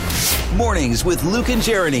Mornings with Luke and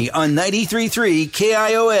Jeriney on 93.3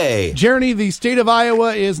 KIOA. Jeriney, the state of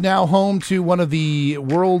Iowa is now home to one of the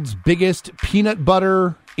world's biggest peanut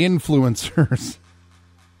butter influencers.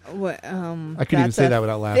 What, I couldn't even say that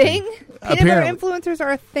without laughing. Thing? Peanut butter influencers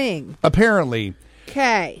are a thing. Apparently.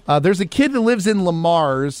 Okay. There's a kid that lives in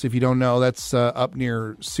Lamar's, if you don't know. That's up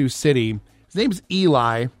near Sioux City. His name's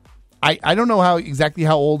Eli. I don't know exactly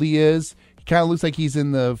how old he is. He kind of looks like he's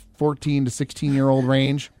in the 14 to 16-year-old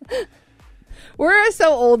range. We're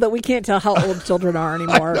so old that we can't tell how old children are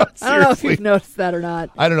anymore. I don't know if you've noticed that or not.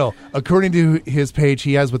 I don't know. According to his page,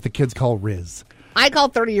 he has what the kids call Riz. I call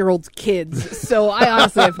 30-year-olds kids, so I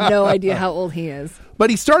honestly have no idea how old he is. But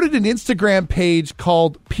he started an Instagram page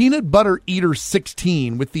called Peanut Butter Eater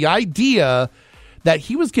 16 with the idea that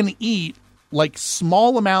he was going to eat like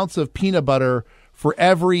small amounts of peanut butter for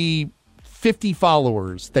every 50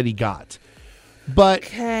 followers that he got. But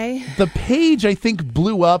the page, I think,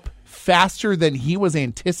 blew up faster than he was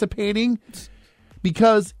anticipating,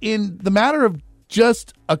 because in the matter of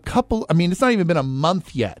just it's not even been a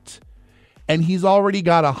month yet, and he's already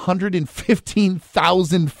got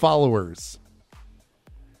 115,000 followers.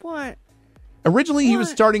 What? Originally, he was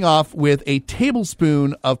starting off with a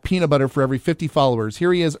tablespoon of peanut butter for every 50 followers.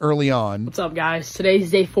 Here he is early on. What's up, guys? Today's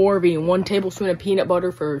day 4, being 1 tablespoon of peanut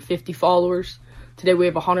butter for 50 followers. Today we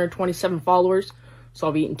have 127 followers, so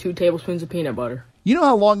I'll be eating 2 tablespoons of peanut butter. You know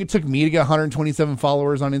how long it took me to get 127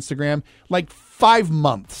 followers on Instagram? Like 5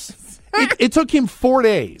 months. It took him 4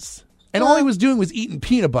 days. And all he was doing was eating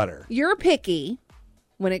peanut butter. You're picky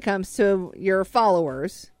when it comes to your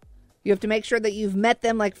followers. You have to make sure that you've met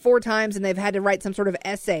them like 4 times and they've had to write some sort of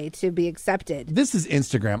essay to be accepted. This is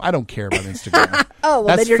Instagram. I don't care about Instagram. Oh, well,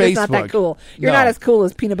 That's then you're Facebook. just not that cool. You're not as cool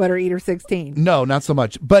as Peanut Butter Eater 16. No, not so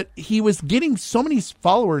much. But he was getting so many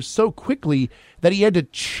followers so quickly that he had to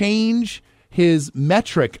change his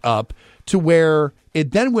metric up to where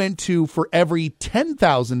it then went to, for every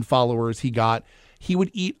 10,000 followers he got, he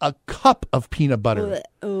would eat a cup of peanut butter.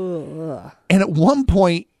 Ugh. And at one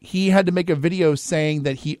point, he had to make a video saying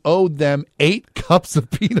that he owed them 8 cups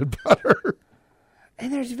of peanut butter.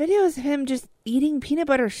 And there's videos of him just eating peanut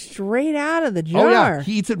butter straight out of the jar. Oh, yeah.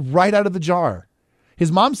 He eats it right out of the jar.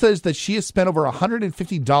 His mom says that she has spent over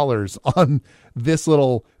 $150 on this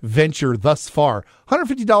little venture thus far.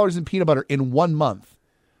 $150 in peanut butter in 1 month.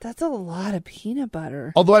 That's a lot of peanut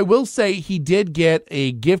butter. Although I will say he did get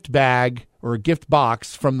a gift bag or a gift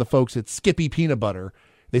box from the folks at Skippy Peanut Butter.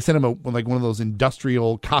 They sent him one of those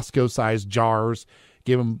industrial Costco-sized jars,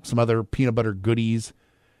 gave him some other peanut butter goodies.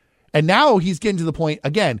 And now he's getting to the point,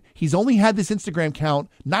 again, he's only had this Instagram account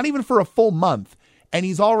not even for a full month, and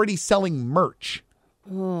he's already selling merch.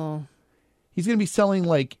 Oh. He's going to be selling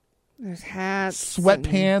there's hats,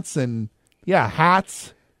 sweatpants and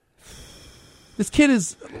hats. This kid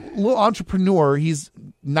is a little entrepreneur. He's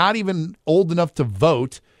not even old enough to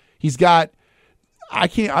vote. He's got, I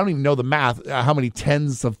don't even know the math, how many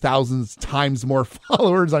tens of thousands times more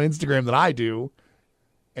followers on Instagram than I do.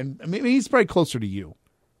 And maybe he's probably closer to you.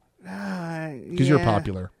 Because you're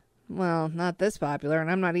popular. Well, not this popular, and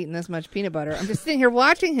I'm not eating this much peanut butter. I'm just sitting here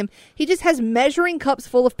watching him. He just has measuring cups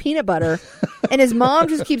full of peanut butter, and his mom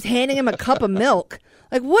just keeps handing him a cup of milk.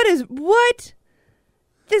 Like, what?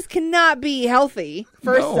 This cannot be healthy,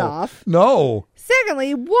 first off. No.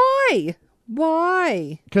 Secondly, why?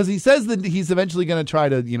 Why? Because he says that he's eventually going to try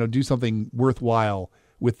to, do something worthwhile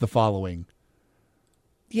with the following.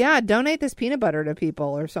 Yeah, donate this peanut butter to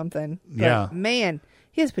people or something. But, yeah. Man,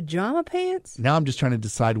 he has pajama pants? Now I'm just trying to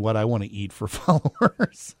decide what I want to eat for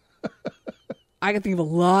followers. I can think of a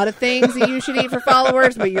lot of things that you should eat for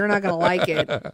followers, but you're not going to like it.